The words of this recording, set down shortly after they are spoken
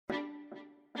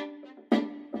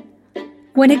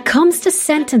When it comes to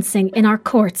sentencing in our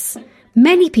courts,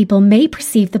 many people may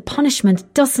perceive the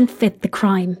punishment doesn't fit the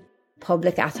crime.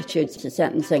 Public attitudes to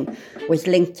sentencing was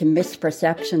linked to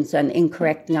misperceptions and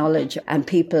incorrect knowledge, and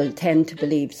people tend to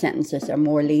believe sentences are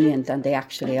more lenient than they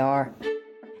actually are.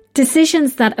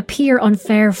 Decisions that appear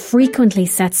unfair frequently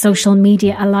set social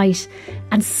media alight,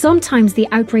 and sometimes the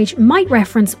outrage might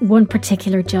reference one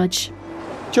particular judge.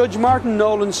 Judge Martin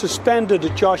Nolan suspended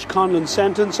Josh Conlon's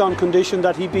sentence on condition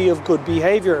that he be of good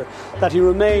behaviour, that he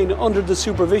remain under the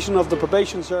supervision of the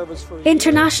probation service.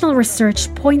 International research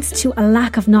points to a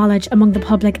lack of knowledge among the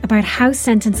public about how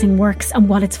sentencing works and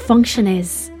what its function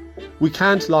is. We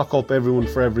can't lock up everyone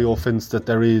for every offence that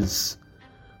there is.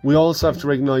 We also have to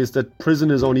recognise that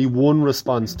prison is only one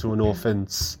response to an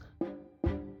offence.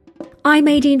 I'm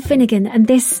Aideen Finnegan, and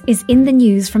this is In the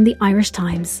News from the Irish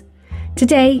Times.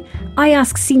 Today, I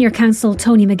ask Senior Counsel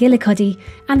Tony McGillicuddy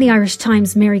and the Irish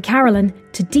Times' Mary Carolan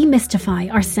to demystify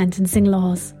our sentencing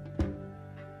laws.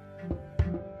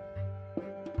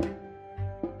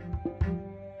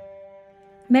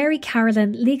 Mary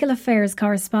Carolan, legal affairs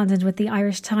correspondent with the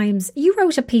Irish Times. You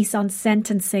wrote a piece on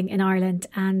sentencing in Ireland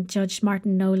and Judge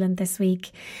Martin Nolan this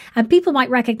week. And people might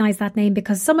recognise that name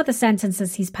because some of the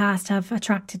sentences he's passed have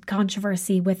attracted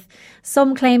controversy, with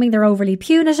some claiming they're overly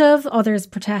punitive, others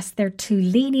protest they're too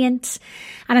lenient.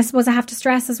 And I suppose I have to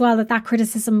stress as well that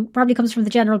criticism probably comes from the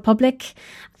general public.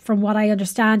 From what I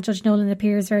understand, Judge Nolan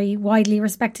appears very widely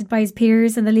respected by his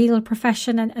peers in the legal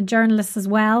profession and journalists as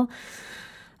well.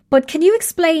 But can you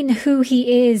explain who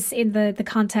he is in the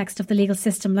context of the legal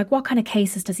system? Like, what kind of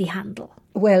cases does he handle?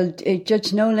 Well,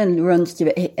 Judge Nolan runs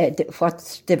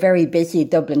what's the very busy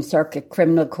Dublin Circuit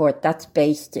Criminal Court. That's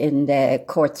based in the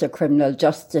Courts of Criminal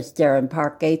Justice there in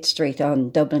Parkgate Street on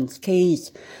Dublin's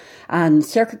Quays. And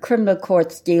Circuit Criminal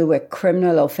Courts deal with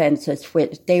criminal offences.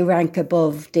 They rank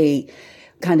above the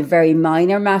kind of very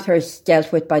minor matters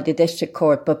dealt with by the district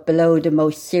court, but below the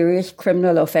most serious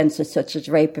criminal offences such as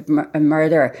rape and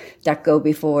murder that go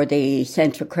before the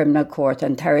Central Criminal Court,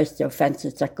 and terrorist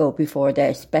offences that go before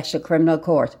the Special Criminal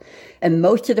Court. And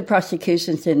most of the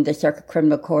prosecutions in the Circuit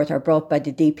Criminal Court are brought by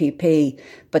the DPP,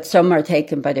 but some are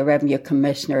taken by the Revenue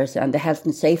Commissioners and the Health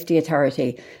and Safety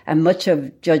Authority. And much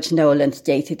of Judge Nolan's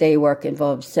day-to-day work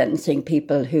involves sentencing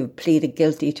people who pleaded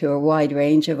guilty to a wide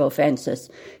range of offences,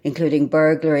 including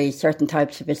burglary, certain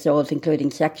types of assault,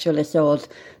 including sexual assault,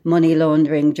 money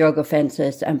laundering, drug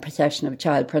offences and possession of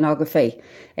child pornography.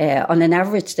 On an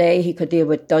average day, he could deal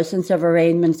with dozens of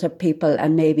arraignments of people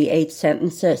and maybe 8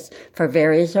 sentences for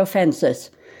various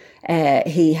offences.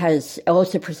 He has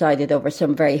also presided over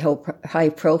some very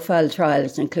high-profile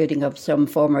trials, including of some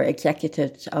former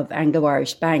executives of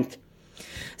Anglo-Irish Bank.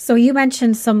 So you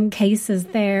mentioned some cases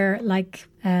there, like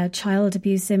child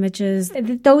abuse images.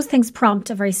 Those things prompt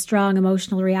a very strong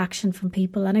emotional reaction from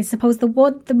people. And I suppose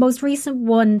the most recent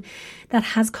one that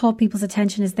has caught people's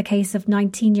attention is the case of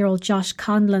 19-year-old Josh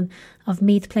Conlon of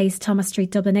Meath Place, Thomas Street,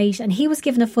 Dublin 8. And he was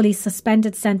given a fully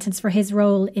suspended sentence for his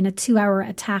role in a 2-hour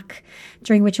attack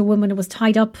during which a woman was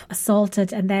tied up,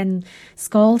 assaulted and then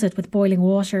scalded with boiling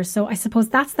water. So I suppose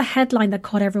that's the headline that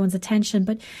caught everyone's attention.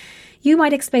 But you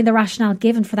might explain the rationale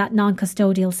given for that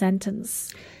non-custodial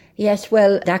sentence. Yes,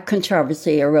 well, that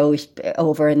controversy arose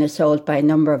over an assault by a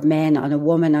number of men on a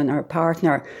woman and her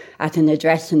partner at an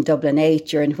address in Dublin 8,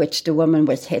 during which the woman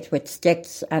was hit with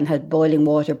sticks and had boiling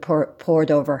water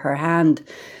poured over her hand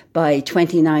by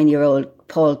 29-year-old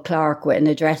Paul Clark with an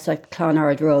address at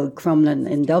Clonard Road, Crumlin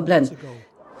in Dublin.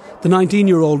 The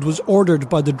 19-year-old was ordered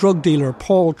by the drug dealer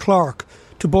Paul Clark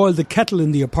to boil the kettle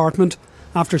in the apartment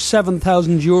after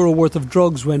 €7,000 worth of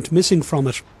drugs went missing from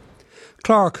it.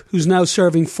 Clark, who's now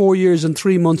serving 4 years and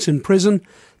 3 months in prison,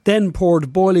 then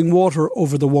poured boiling water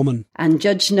over the woman. And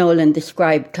Judge Nolan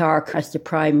described Clark as the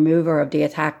prime mover of the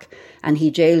attack, and he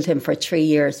jailed him for 3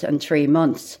 years and 3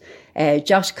 months.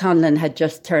 Josh Conlon had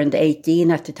just turned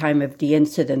 18 at the time of the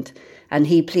incident, and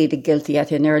he pleaded guilty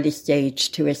at an early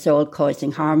stage to assault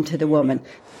causing harm to the woman.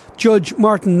 Judge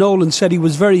Martin Nolan said he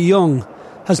was very young,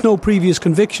 has no previous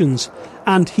convictions,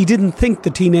 and he didn't think the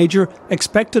teenager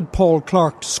expected Paul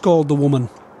Clark to scald the woman.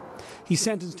 He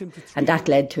sentenced him to and that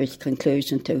led to his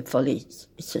conclusion to fully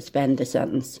suspend the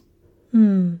sentence.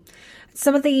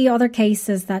 Some of the other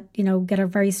cases that, get a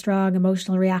very strong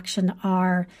emotional reaction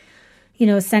are,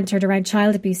 centred around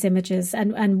child abuse images.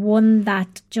 And one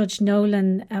that Judge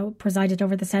Nolan presided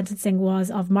over the sentencing was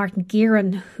of Martin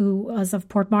Gearan, who was of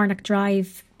Portmarnock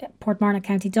Drive, Portmarnock,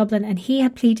 County Dublin, and he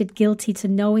had pleaded guilty to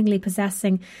knowingly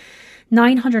possessing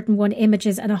 901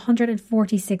 images and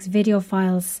 146 video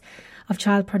files of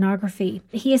child pornography.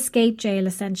 He escaped jail,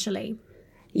 essentially.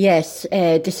 Yes,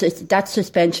 that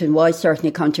suspension was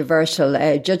certainly controversial.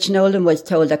 Judge Nolan was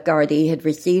told that Gardaí had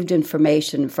received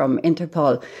information from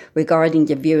Interpol regarding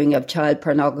the viewing of child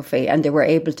pornography, and they were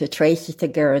able to trace it to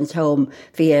Guerin's home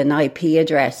via an IP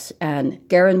address. And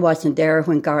Guerin wasn't there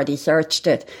when Gardaí searched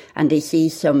it, and they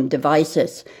seized some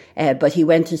devices. But he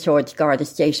went to Swords Garda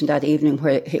station that evening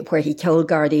where he told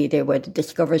Gardaí they would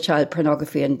discover child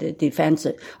pornography on the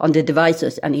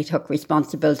devices, and he took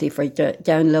responsibility for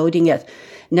downloading it.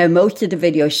 Now, most of the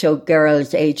videos show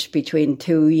girls aged between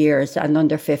 2 years and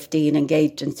under 15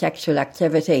 engaged in sexual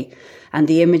activity, and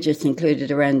the images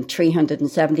included around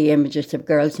 370 images of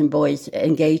girls and boys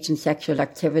engaged in sexual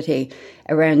activity,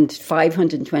 around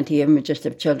 520 images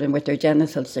of children with their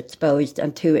genitals exposed,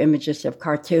 and 2 images of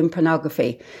cartoon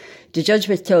pornography. The judge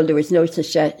was told there was no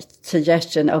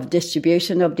suggestion of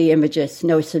distribution of the images,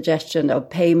 no suggestion of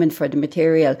payment for the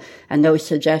material, and no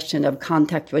suggestion of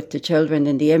contact with the children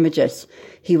in the images.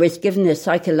 He was given a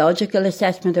psychological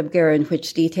assessment of Guerin,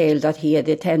 which detailed that he had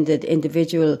attended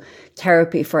individual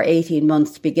therapy for 18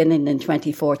 months beginning in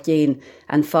 2014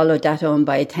 and followed that on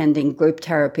by attending group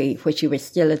therapy, which he was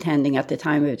still attending at the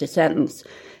time of the sentence.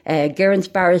 Guerin's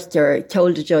barrister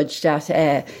told the judge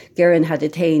that Guerin had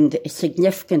attained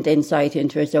significant insight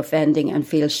into his offending and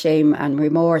feels shame and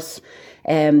remorse.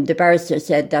 The barrister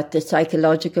said that the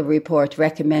psychological report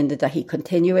recommended that he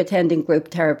continue attending group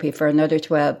therapy for another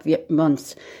 12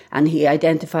 months, and he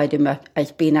identified him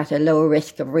as being at a low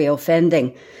risk of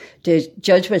reoffending. The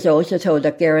judge was also told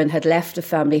that Guerin had left the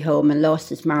family home and lost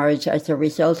his marriage as a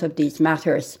result of these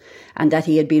matters, and that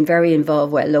he had been very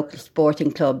involved with a local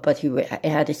sporting club, but he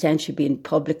had essentially been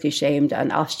publicly shamed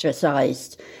and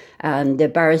ostracised. And the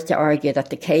barrister argued that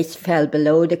the case fell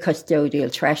below the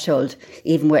custodial threshold,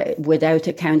 even without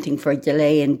accounting for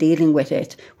delay in dealing with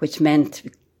it, which meant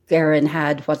Guerin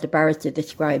had what the barrister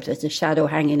described as a shadow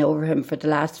hanging over him for the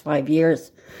last 5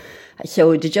 years.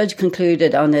 So the judge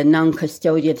concluded on a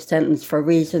non-custodial sentence for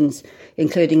reasons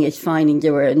including his finding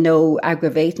there were no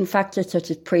aggravating factors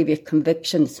such as previous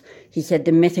convictions. He said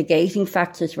the mitigating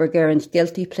factors were Guerin's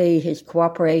guilty plea, his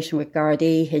cooperation with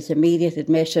Gardaí, his immediate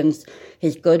admissions,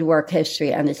 his good work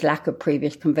history and his lack of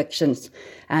previous convictions.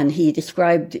 And he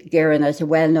described Guerin as a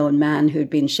well-known man who'd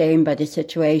been shamed by the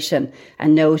situation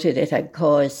and noted it had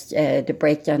caused the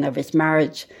breakdown of his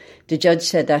marriage. The judge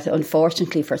said that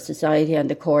unfortunately for society and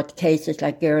the court, cases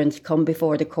like Guerin's come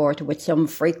before the court with some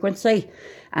frequency,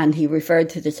 and he referred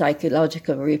to the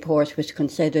psychological report which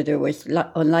considered it was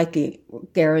unlikely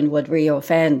Guerin would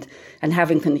reoffend, and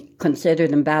having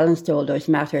considered and balanced all those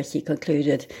matters, he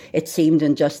concluded it seemed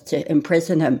unjust to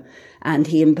imprison him, and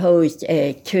he imposed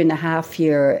a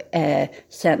 2.5-year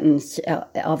sentence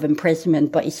of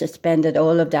imprisonment, but he suspended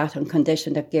all of that on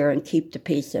condition that Guerin keep the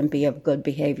peace and be of good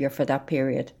behaviour for that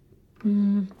period.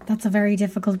 That's a very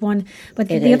difficult one. But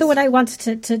the other one I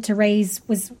wanted to raise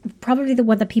was probably the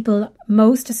one that people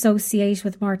most associate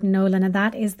with Martin Nolan, and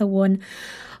that is the one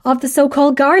of the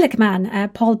so-called Garlic Man.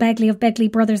 Paul Begley of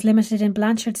Begley Brothers Limited in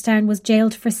Blanchardstown was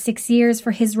jailed for 6 years for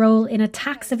his role in a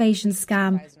tax evasion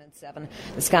scam.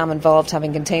 The scam involved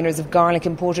having containers of garlic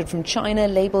imported from China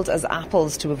labelled as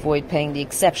apples to avoid paying the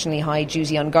exceptionally high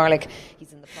duty on garlic.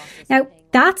 He's in the process now,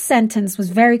 that sentence was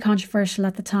very controversial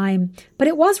at the time, but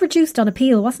it was reduced on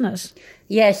appeal, wasn't it?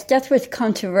 Yes, that was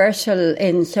controversial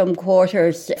in some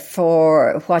quarters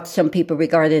for what some people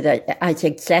regarded as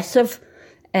excessive.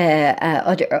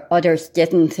 Others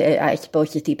didn't. I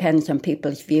suppose it depends on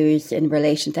people's views in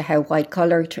relation to how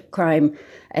white-collar crime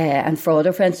and fraud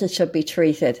offences should be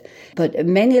treated. But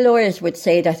many lawyers would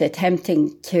say that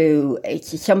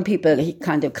some people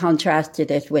kind of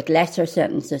contrasted it with lesser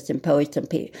sentences imposed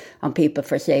on people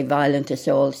for, say, violent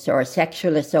assaults or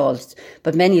sexual assaults.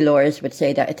 But many lawyers would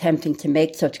say that attempting to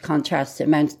make such contrasts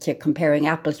amounts to comparing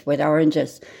apples with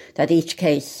oranges, that each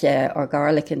case, or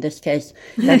garlic in this case,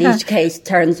 that each case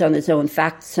turns on its own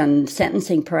facts and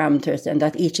sentencing parameters, and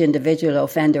that each individual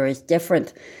offender is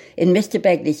different. In Mr.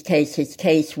 Begley's case,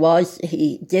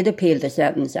 he did appeal the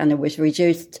sentence and it was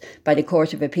reduced by the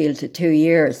Court of Appeal to 2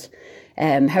 years.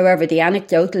 However, the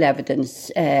anecdotal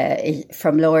evidence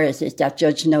from lawyers is that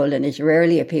Judge Nolan is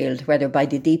rarely appealed, whether by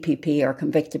the DPP or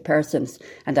convicted persons,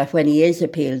 and that when he is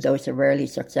appealed, those are rarely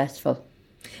successful.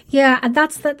 Yeah, and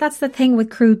that's the thing with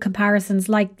crude comparisons,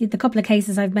 like the couple of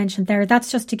cases I've mentioned there.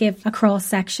 That's just to give a cross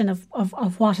section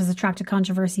of what has attracted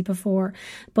controversy before.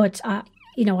 But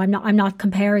I'm not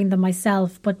comparing them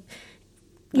myself. But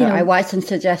I wasn't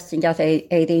suggesting that,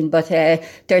 Aideen, but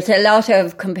there's a lot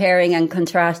of comparing and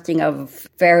contrasting of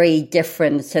very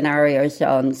different scenarios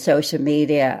on social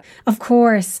media. Of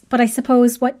course. But I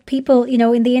suppose what people,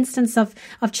 in the instance of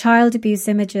child abuse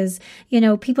images,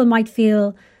 people might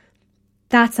feel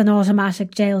that's an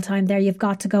automatic jail time there. You've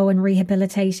got to go and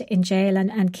rehabilitate in jail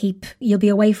and you'll be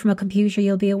away from a computer.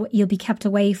 You'll be kept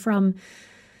away from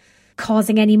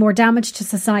causing any more damage to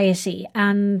society.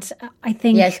 And I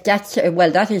think... Yes,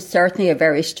 that is certainly a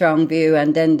very strong view.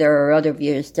 And then there are other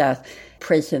views that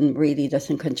prison really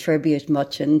doesn't contribute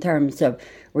much in terms of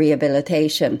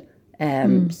rehabilitation.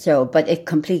 But it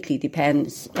completely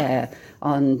depends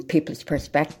on people's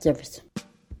perspectives.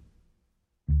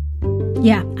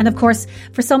 Yeah, and of course,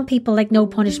 for some people, like, no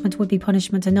punishment would be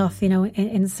punishment enough,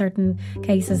 in certain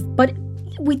cases. But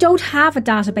we don't have a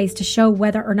database to show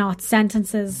whether or not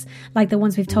sentences like the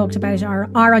ones we've talked about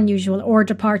are unusual or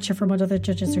departure from what other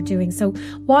judges are doing. So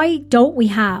why don't we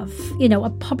have, a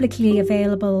publicly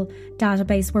available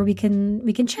database where we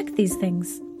can check these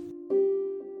things?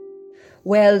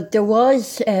 Well, there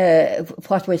was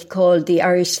what was called the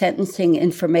Irish Sentencing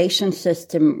Information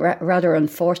System, rather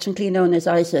unfortunately known as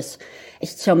ISIS,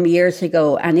 some years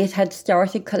ago, and it had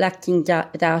started collecting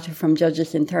data from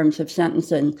judges in terms of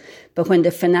sentencing. But when the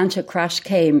financial crash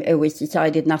came, it was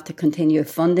decided not to continue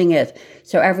funding it.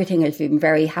 So everything has been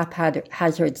very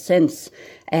haphazard since.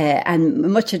 And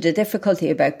much of the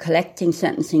difficulty about collecting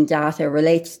sentencing data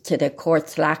relates to the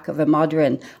court's lack of a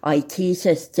modern IT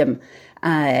system.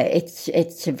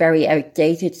 It's a very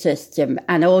outdated system,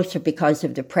 and also because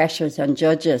of the pressures on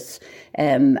judges.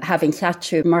 Having sat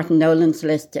through Martin Nolan's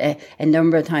list a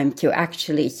number of times to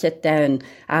actually sit down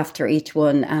after each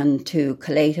one and to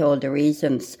collate all the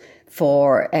reasons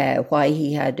for why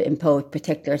he had imposed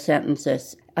particular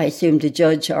sentences. I assume the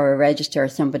judge or a registrar,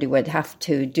 somebody would have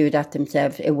to do that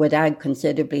themselves. It would add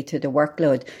considerably to the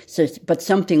workload. But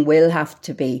something will have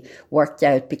to be worked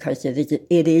out, because it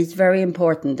is very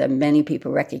important, and many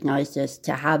people recognise this,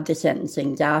 to have the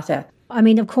sentencing data. I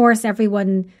mean, of course,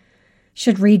 everyone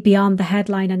should read beyond the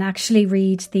headline and actually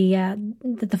read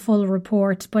the full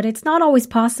report. But it's not always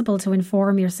possible to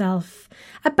inform yourself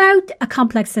about a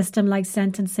complex system like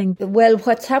sentencing. Well,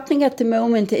 what's happening at the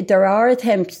moment, there are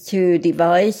attempts to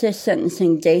devise a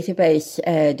sentencing database.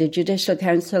 The Judicial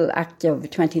Council Act of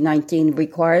 2019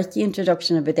 requires the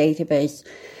introduction of a database.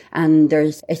 And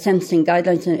there's a Sentencing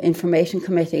Guidelines and Information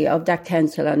Committee of that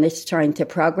council, and it's trying to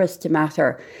progress the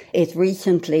matter. It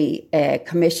recently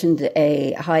commissioned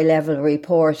a high-level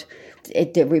report.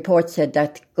 The report said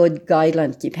that good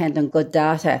guidelines depend on good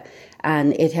data,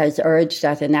 and it has urged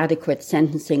that an adequate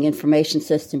sentencing information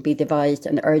system be devised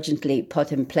and urgently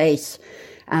put in place.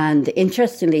 And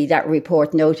interestingly, that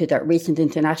report noted that recent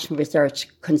international research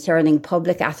concerning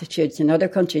public attitudes in other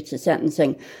countries to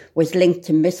sentencing was linked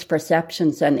to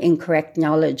misperceptions and incorrect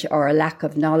knowledge, or a lack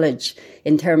of knowledge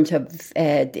in terms of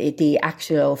the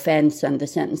actual offence and the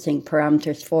sentencing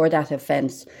parameters for that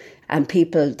offence. And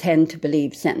people tend to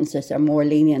believe sentences are more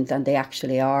lenient than they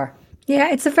actually are. Yeah,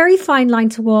 it's a very fine line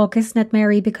to walk, isn't it,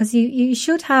 Mary? Because you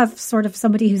should have sort of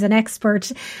somebody who's an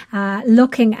expert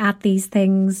looking at these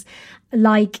things,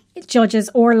 like judges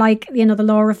or like, the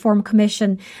Law Reform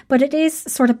Commission. But it is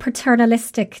sort of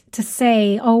paternalistic to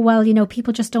say, oh, well,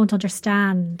 people just don't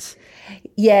understand.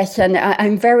 Yes, and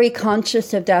I'm very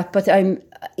conscious of that, but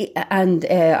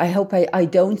I hope I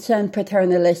don't sound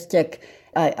paternalistic.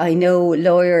 I know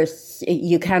lawyers,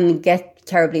 you can get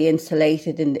terribly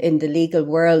insulated in the legal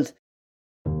world.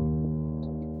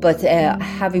 But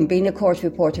having been a court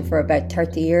reporter for about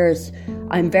 30 years,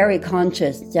 I'm very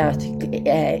conscious that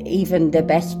even the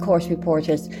best court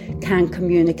reporters can't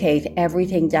communicate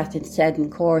everything that is said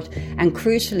in court. And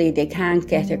crucially, they can't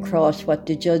get across what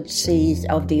the judge sees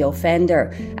of the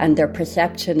offender and their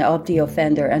perception of the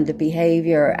offender and the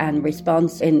behaviour and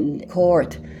response in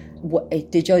court.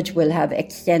 The judge will have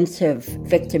extensive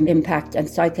victim impact and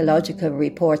psychological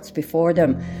reports before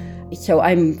them. So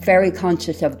I'm very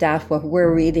conscious of that. What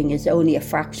we're reading is only a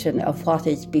fraction of what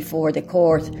is before the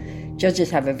court.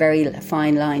 Judges have a very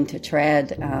fine line to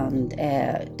tread, and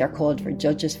they're called for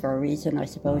judges for a reason, I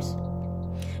suppose.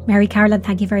 Mary Carolan,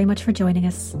 thank you very much for joining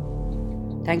us.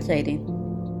 Thanks, Aideen.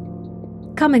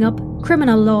 Coming up,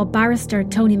 criminal law barrister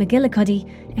Tony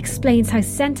McGillicuddy explains how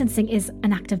sentencing is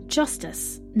an act of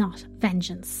justice, not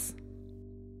vengeance.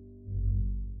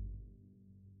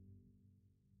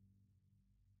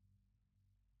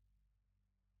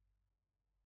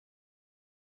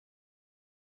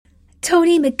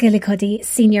 Tony McGillicuddy,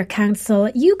 Senior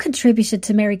Counsel, you contributed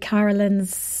to Mary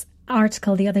Carolan's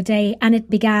article the other day, and it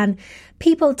began,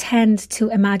 people tend to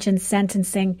imagine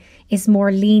sentencing is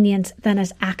more lenient than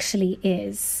it actually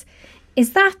is.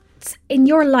 Is that in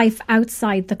your life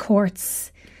outside the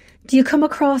courts? Do you come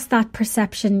across that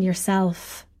perception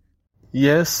yourself?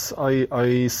 Yes,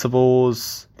 I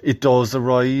suppose it does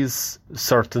arise.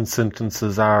 Certain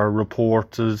sentences are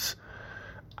reported,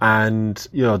 and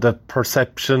the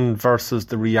perception versus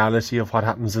the reality of what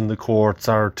happens in the courts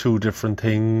are two different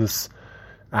things.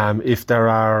 If there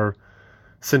are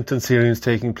sentence hearings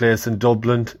taking place in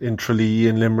Dublin, in Tralee,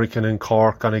 in Limerick and in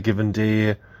Cork on a given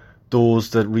day,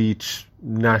 those that reach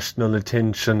national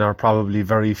attention are probably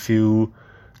very few.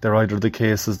 They're either the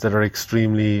cases that are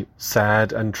extremely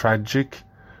sad and tragic,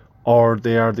 or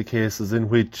they are the cases in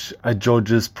which a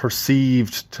judge is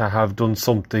perceived to have done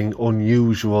something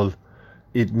unusual.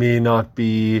 It may not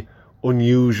be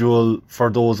unusual for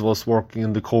those of us working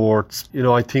in the courts.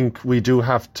 I think we do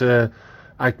have to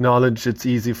acknowledge, it's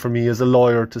easy for me as a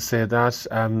lawyer to say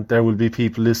that. There will be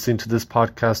people listening to this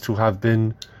podcast who have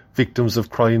been victims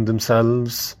of crime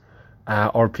themselves,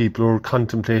 or people who are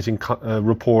contemplating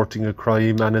reporting a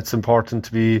crime, and it's important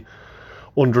to be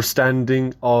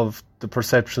understanding of the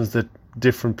perceptions that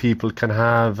different people can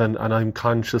have, and I'm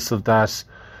conscious of that.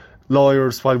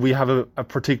 Lawyers, while we have a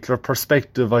particular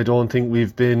perspective, I don't think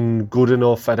we've been good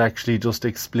enough at actually just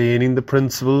explaining the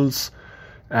principles.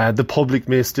 The public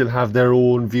may still have their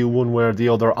own view one way or the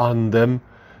other on them,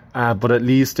 but at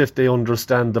least if they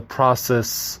understand the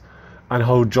process and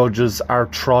how judges are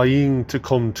trying to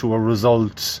come to a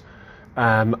result,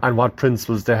 and what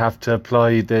principles they have to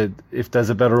apply, that if there's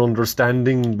a better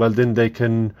understanding, well, then they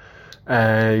can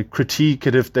critique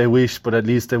it if they wish, but at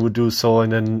least they would do so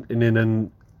in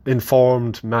an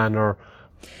informed manner.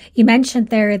 You mentioned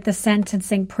there the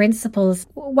sentencing principles.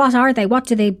 What are they? What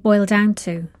do they boil down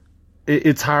to?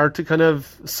 It's hard to kind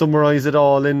of summarise it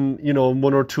all in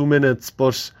 1 or 2 minutes,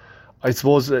 but I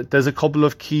suppose there's a couple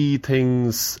of key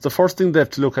things. The first thing they have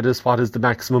to look at is what is the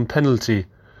maximum penalty.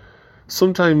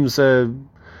 Sometimes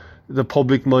the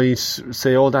public might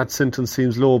say, oh, that sentence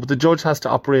seems low, but the judge has to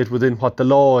operate within what the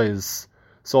law is.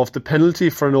 So if the penalty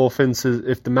for an offence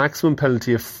if the maximum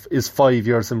penalty is 5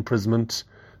 years imprisonment,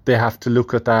 they have to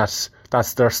look at that.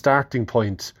 That's their starting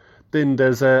point. Then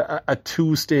there's a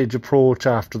two-stage approach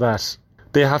after that.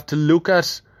 They have to look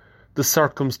at the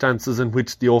circumstances in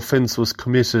which the offence was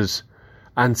committed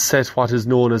and set what is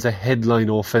known as a headline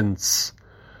offence.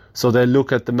 So they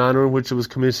look at the manner in which it was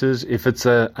committed. If it's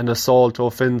an assault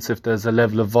offence, if there's a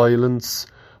level of violence,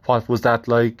 what was that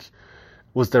like?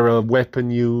 Was there a weapon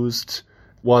used?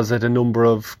 Was it a number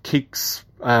of kicks?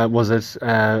 Was it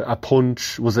a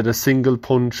punch? Was it a single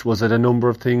punch? Was it a number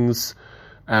of things?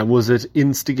 Was it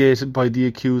instigated by the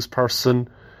accused person?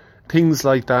 Things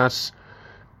like that.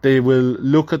 They will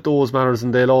look at those matters,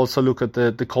 and they'll also look at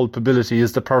the culpability.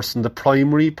 Is the person the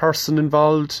primary person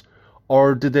involved,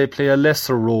 or did they play a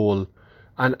lesser role?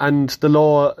 And the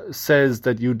law says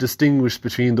that you distinguish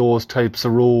between those types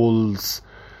of roles.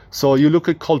 So you look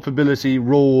at culpability,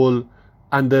 role,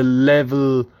 and the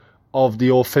level of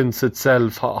the offence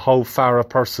itself, how far a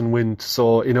person went.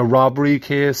 So in a robbery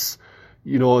case,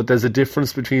 there's a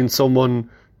difference between someone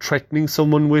threatening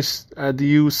someone with the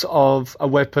use of a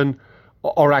weapon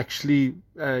or actually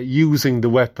using the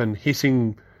weapon,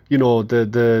 hitting,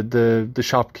 the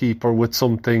shopkeeper with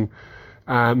something.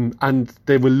 And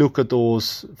they will look at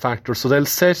those factors. So they'll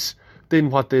set then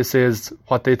what they say is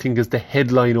what they think is the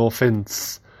headline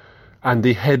offence and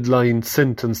the headline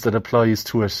sentence that applies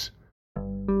to it.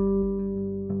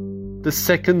 The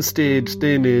second stage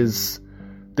then is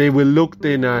they will look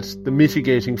then at the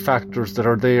mitigating factors that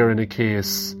are there in a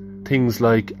case. Things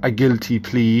like a guilty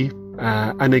plea,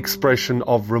 an expression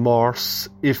of remorse,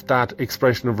 if that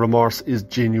expression of remorse is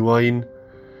genuine.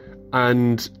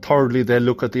 And thirdly, they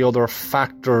look at the other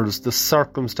factors, the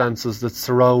circumstances that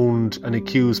surround an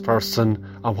accused person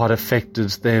and what affected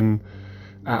them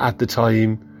at the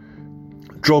time.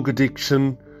 Drug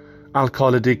addiction,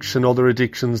 alcohol addiction, other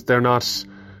addictions, they're not,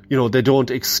 they don't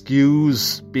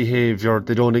excuse behaviour,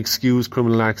 they don't excuse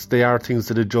criminal acts. They are things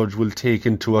that a judge will take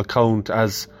into account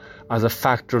as a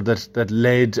factor that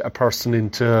led a person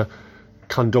into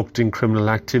conducting criminal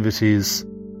activities.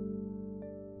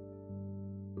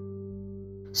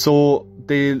 So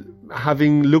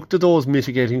having looked at those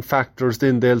mitigating factors,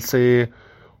 then they'll say,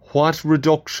 what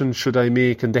reduction should I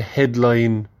make in the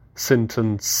headline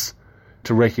sentence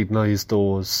to recognise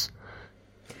those?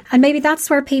 And maybe that's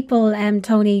where people,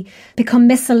 Tony, become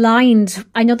misaligned.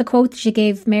 I know the quote that you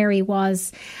gave Mary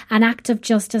was, an act of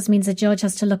justice means a judge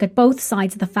has to look at both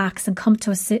sides of the facts and come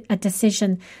to a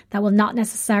decision that will not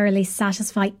necessarily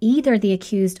satisfy either the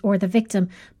accused or the victim,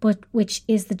 but which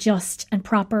is the just and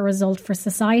proper result for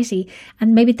society.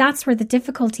 And maybe that's where the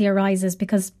difficulty arises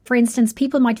because, for instance,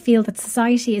 people might feel that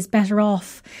society is better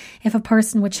off if a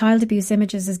person with child abuse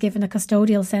images is given a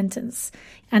custodial sentence.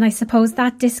 And I suppose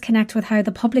that disconnect with how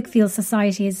the public feels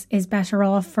society is better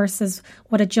off versus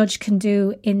what a judge can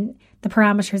do in the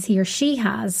parameters he or she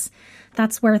has,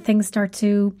 that's where things start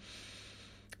to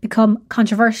become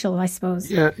controversial, I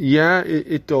suppose. Yeah,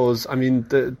 it does. I mean,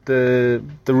 the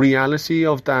reality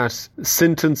of that,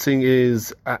 sentencing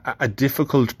is a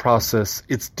difficult process.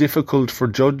 It's difficult for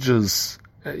judges.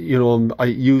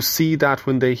 You see that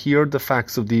when they hear the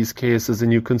facts of these cases,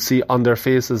 and you can see on their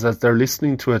faces as they're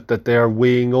listening to it that they're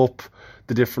weighing up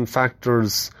the different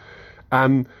factors.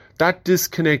 That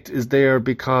disconnect is there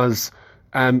because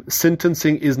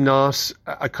sentencing is not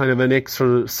a kind of an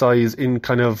exercise in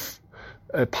kind of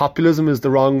populism is the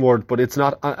wrong word, but it's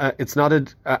not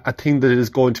a thing that is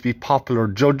going to be popular.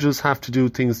 Judges have to do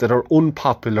things that are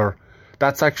unpopular.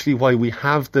 That's actually why we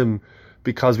have them,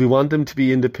 because we want them to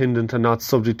be independent and not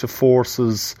subject to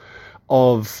forces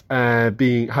of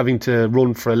having to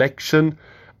run for election,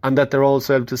 and that they're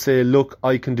also able to say, look,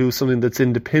 I can do something that's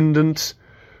independent.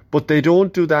 But they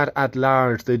don't do that at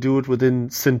large. They do it within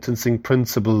sentencing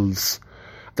principles.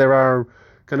 There are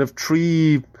kind of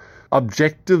 3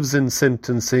 objectives in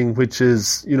sentencing, which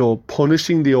is,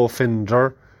 punishing the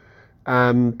offender,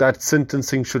 that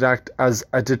sentencing should act as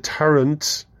a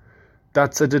deterrent.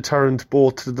 That's a deterrent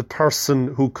both to the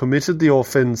person who committed the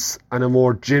offence and a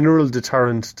more general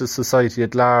deterrent to society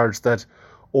at large, that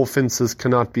offences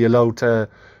cannot be allowed to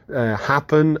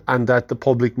happen and that the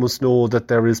public must know that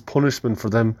there is punishment for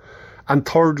them. And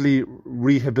thirdly,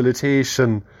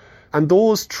 rehabilitation. And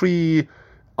those 3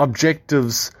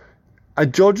 objectives, a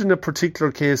judge in a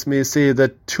particular case may say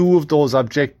that 2 of those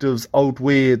objectives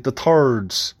outweigh the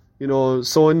third.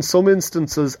 So in some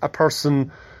instances, a person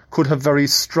could have very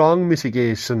strong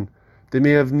mitigation. They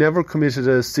may have never committed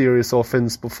a serious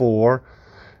offence before.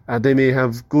 They may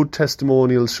have good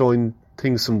testimonials showing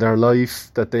things from their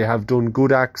life, that they have done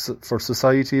good acts for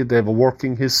society, they have a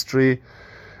working history.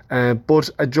 But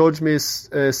a judge may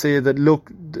say that, look,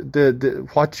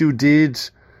 what you did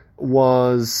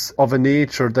was of a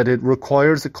nature that it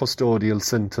requires a custodial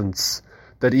sentence,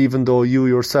 that even though you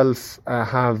yourself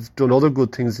have done other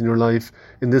good things in your life,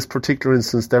 in this particular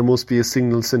instance there must be a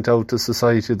signal sent out to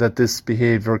society that this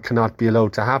behaviour cannot be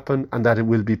allowed to happen and that it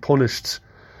will be punished.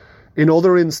 In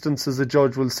other instances, a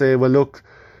judge will say, well, look,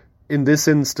 in this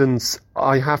instance,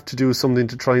 I have to do something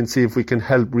to try and see if we can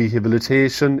help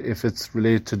rehabilitation, if it's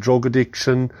related to drug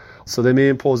addiction. So they may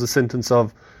impose a sentence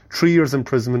of 3 years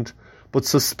imprisonment, but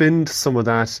suspend some of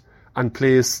that and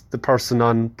place the person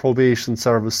on probation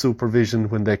service supervision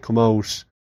when they come out.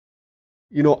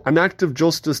 An act of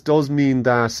justice does mean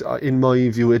that, in my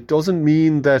view, it doesn't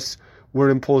mean that we're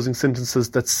imposing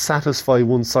sentences that satisfy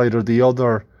one side or the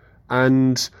other.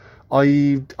 And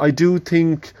I do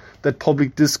think that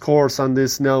public discourse on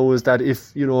this now is that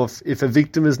if a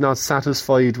victim is not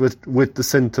satisfied with the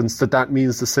sentence, that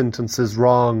means the sentence is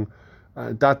wrong.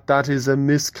 That is a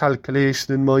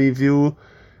miscalculation in my view.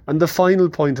 And the final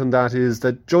point on that is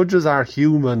that judges are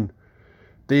human.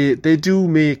 They do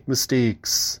make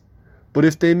mistakes. But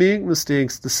if they make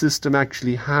mistakes, the system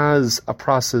actually has a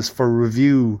process for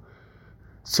review.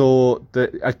 So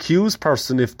the accused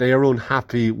person, if they are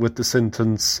unhappy with the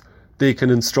sentence, they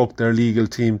can instruct their legal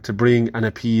team to bring an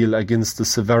appeal against the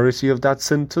severity of that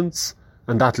sentence,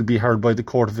 and that'll be heard by the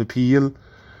Court of Appeal.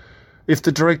 If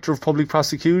the Director of Public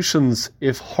Prosecutions,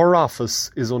 if her office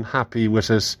is unhappy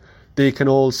with it, they can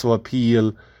also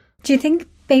appeal. Do you think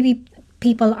maybe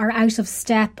people are out of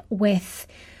step with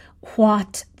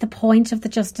what the point of the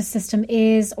justice system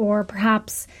is, or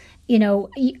perhaps,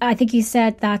 I think you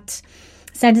said that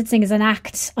sentencing is an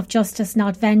act of justice,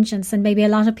 not vengeance, and maybe a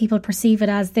lot of people perceive it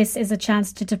as this is a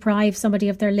chance to deprive somebody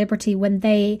of their liberty when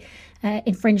they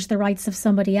infringe the rights of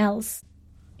somebody else.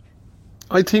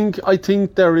 I think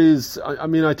there is.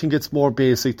 I think it's more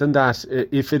basic than that.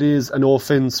 If it is an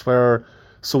offence where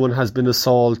someone has been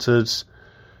assaulted,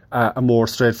 a more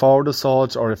straightforward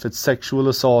assault, or if it's sexual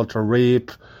assault or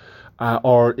rape,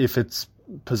 or if it's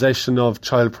possession of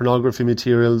child pornography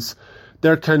materials,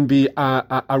 there can be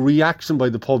a reaction by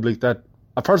the public that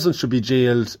a person should be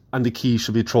jailed and the key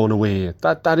should be thrown away.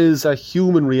 That is a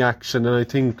human reaction, and I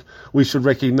think we should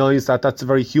recognise that that's a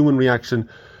very human reaction.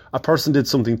 A person did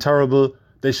something terrible,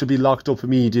 they should be locked up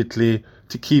immediately.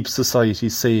 to keep society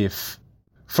safe.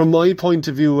 From my point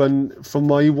of view and from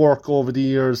my work over the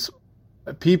years,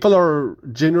 people are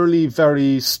generally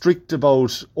very strict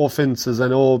about offences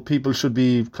and people should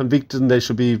be convicted and they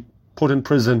should be put in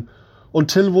prison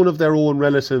until one of their own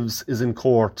relatives is in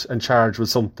court and charged with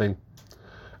something.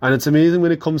 And it's amazing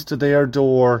when it comes to their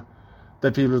door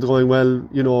that people are going, well,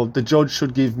 you know, the judge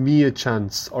should give me a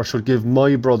chance, or should give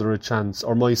my brother a chance,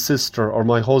 or my sister, or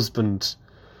my husband.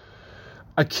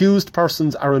 Accused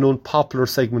persons are an unpopular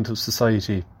segment of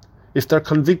society. If they're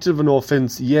convicted of an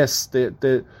offence, yes,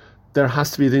 there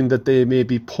has to be a thing that they may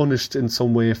be punished in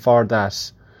some way for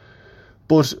that.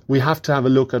 But we have to have a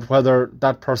look at whether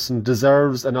that person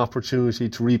deserves an opportunity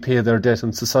to repay their debt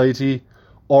in society,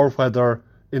 or whether,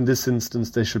 in this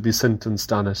instance, they should be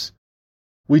sentenced on it.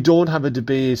 We don't have a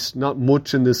debate, not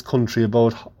much in this country,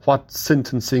 about what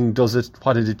sentencing does it,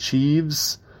 what it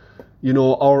achieves. You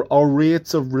know, our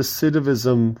rates of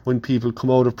recidivism when people come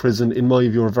out of prison, in my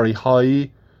view, are very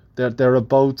high. They're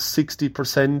about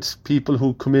 60% people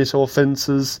who commit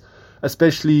offences,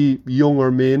 especially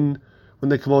younger men, when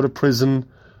they come out of prison.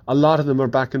 A lot of them are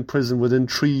back in prison within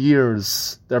 3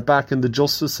 years. They're back in the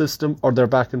justice system, or they're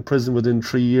back in prison within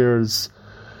 3 years.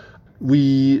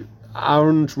 We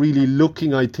aren't really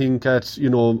looking, I think, at, you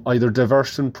know, either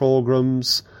diversion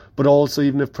programs, but also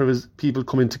even if people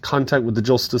come into contact with the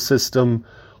justice system,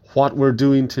 what we're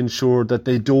doing to ensure that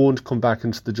they don't come back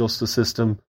into the justice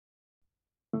system.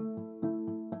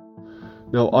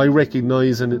 Now, I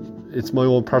recognise, and it's my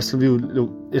own personal view,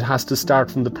 look, it has to start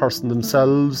from the person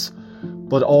themselves,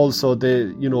 but also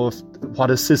what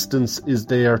assistance is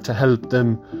there to help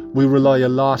them. We rely a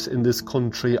lot in this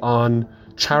country on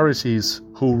charities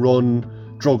who run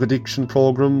drug addiction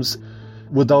programs.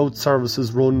 Without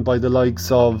services run by the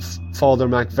likes of Father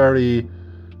McVerry,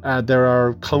 there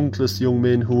are countless young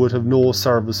men who would have no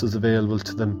services available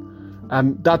to them.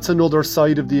 That's another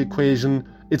side of the equation.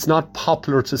 It's not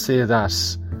popular to say that.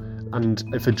 And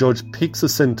if a judge picks a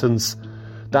sentence,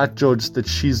 that judge, that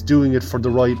she's doing it for the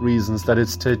right reasons, that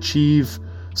it's to achieve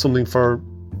something for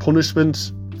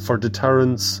punishment, for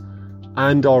deterrence,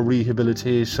 and or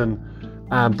rehabilitation,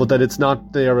 but that it's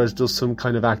not there as just some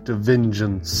kind of act of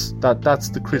vengeance. That's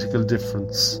the critical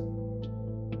difference.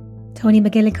 Tony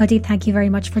McGillicuddy, thank you very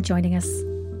much for joining us.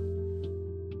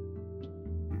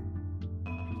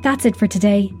 That's it for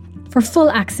today. For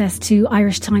full access to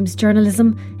Irish Times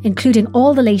journalism, including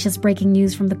all the latest breaking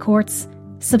news from the courts,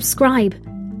 subscribe.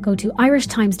 Go to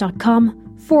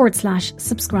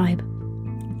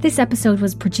irishtimes.com/subscribe. This episode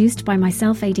was produced by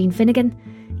myself, Aideen Finnegan.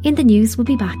 In the News will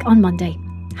be back on Monday.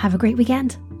 Have a great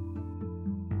weekend.